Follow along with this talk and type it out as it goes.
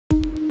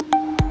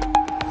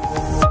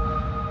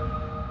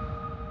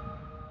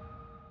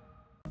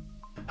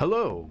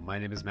Hello, my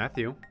name is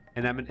Matthew,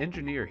 and I'm an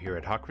engineer here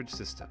at Hawkridge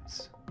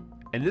Systems.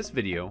 In this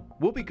video,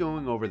 we'll be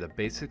going over the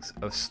basics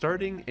of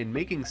starting and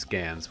making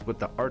scans with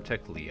the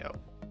Artec Leo.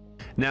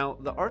 Now,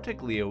 the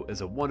Artec Leo is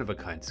a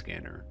one-of-a-kind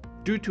scanner,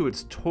 due to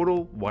its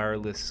total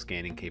wireless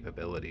scanning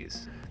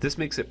capabilities. This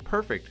makes it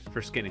perfect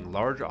for scanning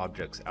large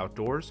objects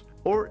outdoors,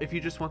 or if you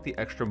just want the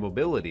extra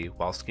mobility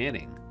while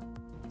scanning.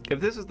 If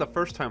this is the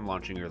first time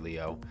launching your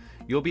Leo,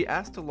 you'll be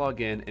asked to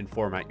log in and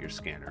format your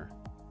scanner.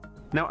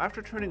 Now,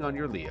 after turning on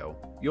your Leo,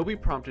 you'll be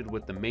prompted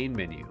with the main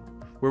menu,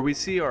 where we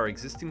see our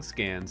existing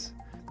scans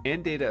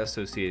and data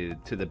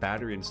associated to the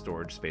battery and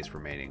storage space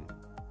remaining.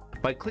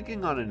 By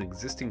clicking on an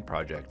existing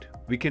project,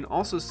 we can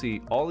also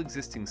see all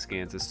existing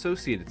scans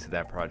associated to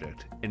that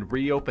project and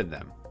reopen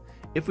them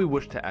if we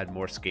wish to add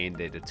more scan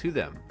data to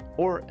them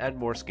or add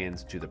more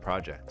scans to the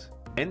project.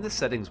 In the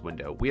settings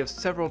window, we have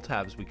several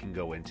tabs we can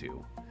go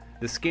into.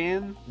 The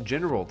Scan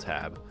General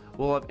tab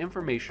will have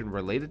information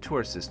related to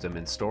our system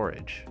and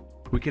storage.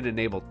 We can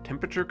enable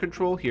temperature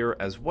control here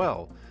as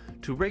well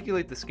to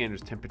regulate the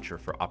scanner's temperature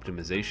for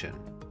optimization.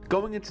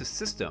 Going into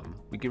System,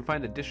 we can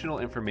find additional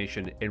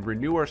information and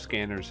renew our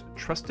scanner's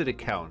trusted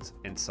accounts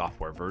and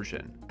software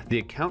version. The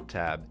Account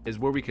tab is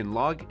where we can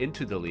log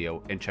into the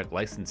Leo and check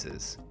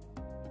licenses.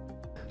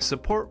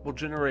 Support will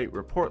generate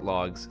report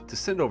logs to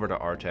send over to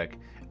Artec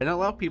and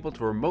allow people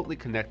to remotely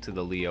connect to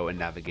the Leo and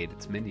navigate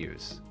its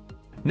menus.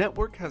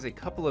 Network has a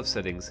couple of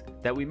settings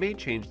that we may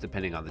change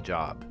depending on the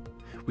job.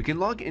 We can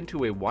log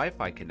into a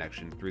Wi-Fi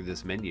connection through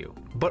this menu,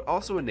 but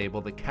also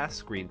enable the cast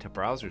screen to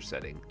browser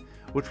setting,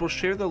 which will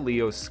share the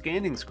Leo's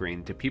scanning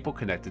screen to people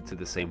connected to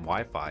the same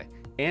Wi-Fi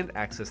and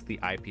access the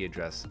IP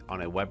address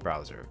on a web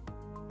browser.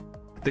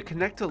 The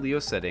Connect to Leo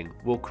setting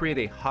will create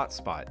a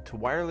hotspot to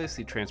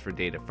wirelessly transfer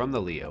data from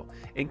the Leo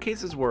in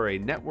cases where a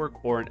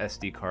network or an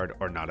SD card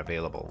are not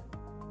available.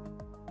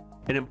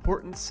 An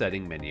important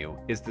setting menu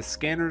is the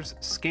scanner's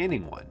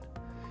scanning one.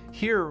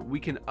 Here we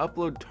can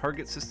upload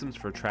target systems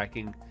for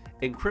tracking,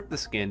 encrypt the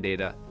scan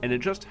data, and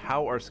adjust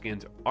how our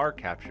scans are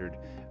captured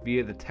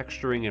via the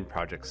texturing and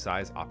project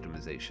size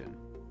optimization.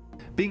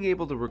 Being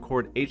able to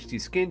record HD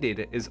scan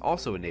data is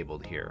also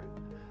enabled here.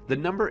 The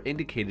number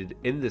indicated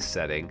in this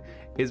setting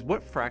is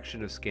what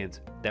fraction of scans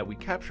that we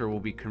capture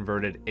will be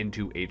converted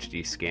into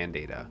HD scan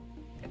data.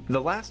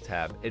 The last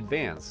tab,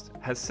 Advanced,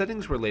 has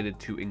settings related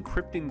to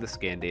encrypting the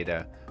scan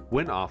data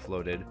when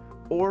offloaded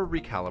or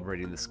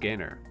recalibrating the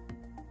scanner.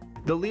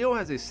 The Leo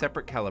has a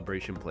separate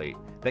calibration plate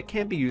that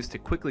can be used to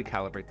quickly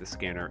calibrate the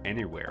scanner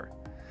anywhere.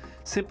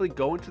 Simply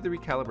go into the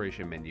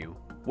recalibration menu,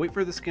 wait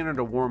for the scanner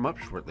to warm up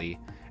shortly,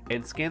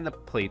 and scan the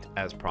plate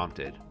as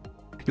prompted.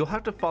 You'll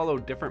have to follow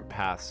different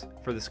paths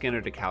for the scanner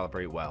to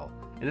calibrate well,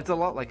 and it's a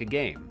lot like a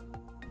game.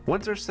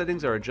 Once our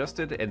settings are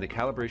adjusted and the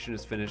calibration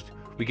is finished,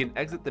 we can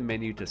exit the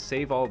menu to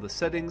save all the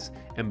settings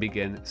and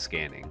begin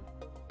scanning.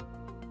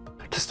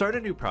 To start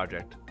a new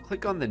project,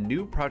 click on the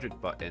New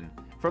Project button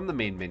from the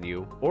main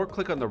menu, or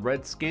click on the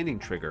red scanning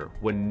trigger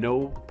when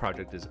no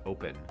project is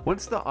open.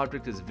 Once the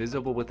object is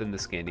visible within the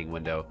scanning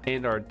window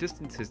and our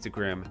distance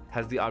histogram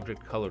has the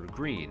object colored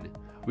green,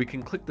 we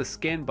can click the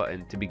Scan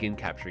button to begin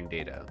capturing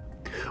data.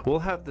 We'll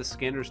have the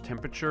scanner's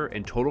temperature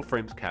and total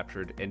frames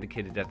captured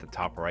indicated at the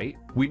top right.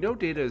 We know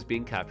data is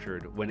being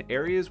captured when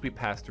areas we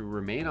pass through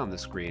remain on the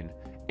screen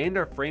and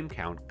our frame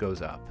count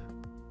goes up.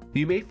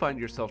 You may find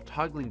yourself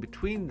toggling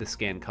between the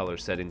scan color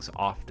settings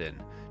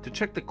often to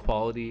check the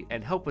quality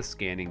and help with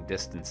scanning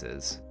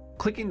distances.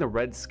 Clicking the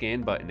red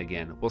Scan button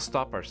again will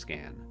stop our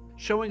scan,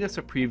 showing us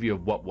a preview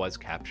of what was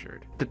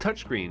captured. The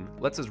touchscreen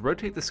lets us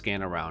rotate the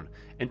scan around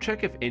and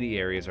check if any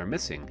areas are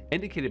missing,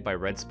 indicated by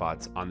red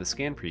spots on the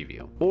scan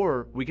preview.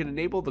 Or we can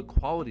enable the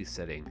quality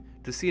setting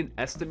to see an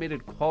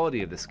estimated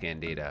quality of the scan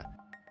data.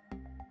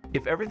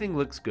 If everything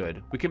looks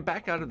good, we can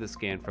back out of the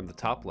scan from the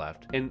top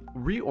left and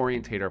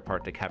reorientate our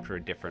part to capture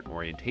a different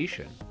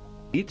orientation.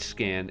 Each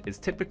scan is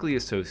typically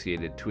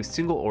associated to a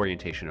single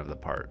orientation of the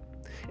part,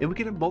 and we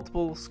can have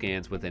multiple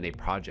scans within a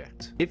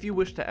project. If you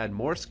wish to add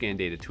more scan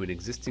data to an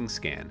existing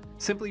scan,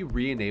 simply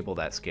re-enable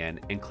that scan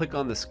and click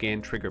on the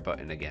Scan Trigger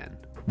button again.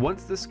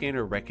 Once the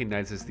scanner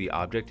recognizes the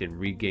object and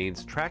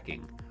regains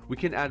tracking, we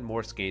can add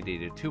more scan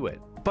data to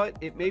it. But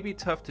it may be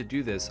tough to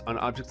do this on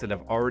objects that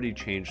have already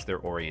changed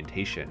their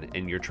orientation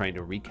and you're trying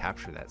to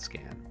recapture that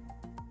scan.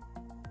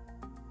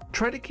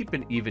 Try to keep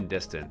an even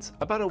distance,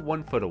 about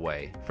 1 foot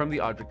away, from the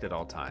object at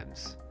all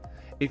times.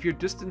 If your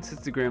distance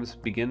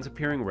histograms begins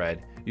appearing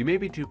red, you may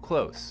be too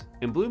close,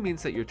 and blue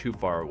means that you're too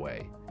far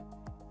away.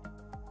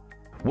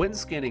 When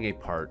scanning a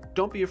part,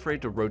 don't be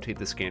afraid to rotate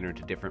the scanner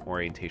to different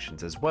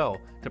orientations as well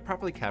to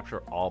properly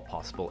capture all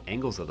possible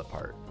angles of the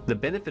part. The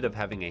benefit of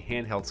having a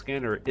handheld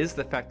scanner is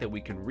the fact that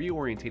we can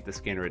reorientate the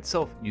scanner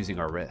itself using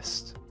our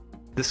wrist.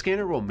 The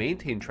scanner will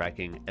maintain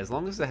tracking as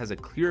long as it has a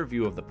clear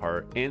view of the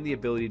part and the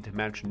ability to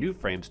match new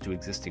frames to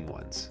existing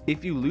ones.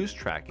 If you lose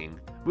tracking,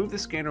 move the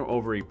scanner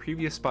over a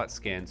previous spot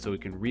scan so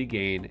it can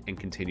regain and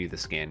continue the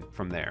scan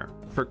from there.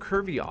 For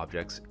curvy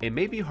objects, it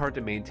may be hard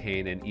to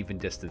maintain an even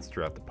distance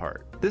throughout the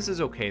part. This is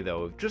okay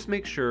though, just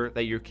make sure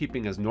that you're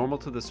keeping as normal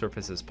to the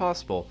surface as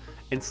possible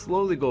and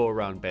slowly go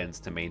around bends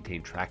to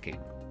maintain tracking.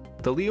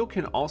 The Leo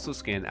can also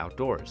scan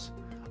outdoors,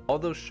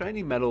 although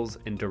shiny metals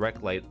and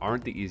direct light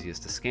aren't the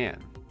easiest to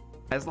scan.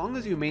 As long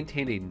as you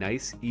maintain a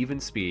nice, even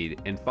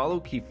speed and follow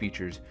key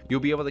features,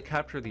 you'll be able to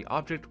capture the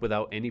object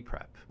without any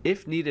prep.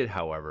 If needed,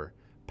 however,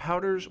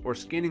 powders or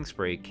scanning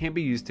spray can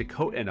be used to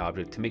coat an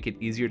object to make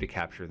it easier to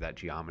capture that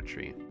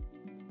geometry.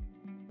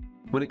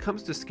 When it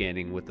comes to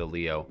scanning with the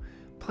Leo,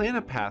 plan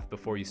a path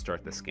before you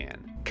start the scan.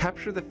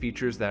 Capture the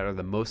features that are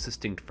the most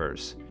distinct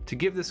first, to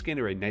give the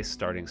scanner a nice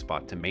starting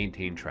spot to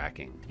maintain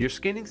tracking. Your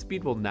scanning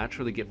speed will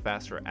naturally get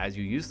faster as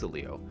you use the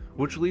Leo,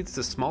 which leads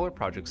to smaller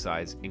project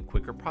size and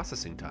quicker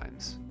processing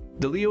times.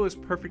 The Leo is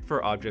perfect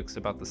for objects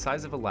about the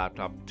size of a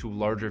laptop to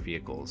larger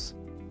vehicles.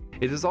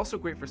 It is also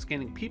great for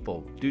scanning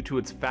people due to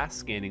its fast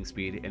scanning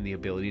speed and the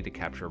ability to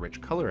capture rich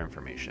color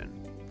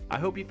information. I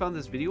hope you found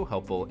this video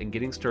helpful in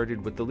getting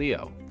started with the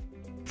Leo.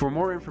 For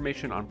more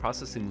information on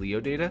processing Leo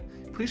data,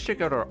 please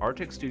check out our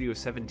Artec Studio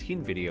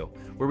 17 video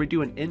where we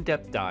do an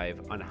in-depth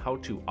dive on how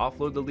to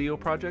offload the Leo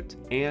project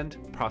and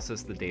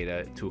process the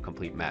data to a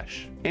complete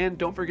mesh. And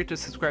don't forget to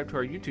subscribe to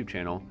our YouTube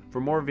channel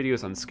for more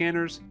videos on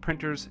scanners,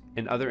 printers,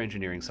 and other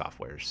engineering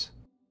softwares.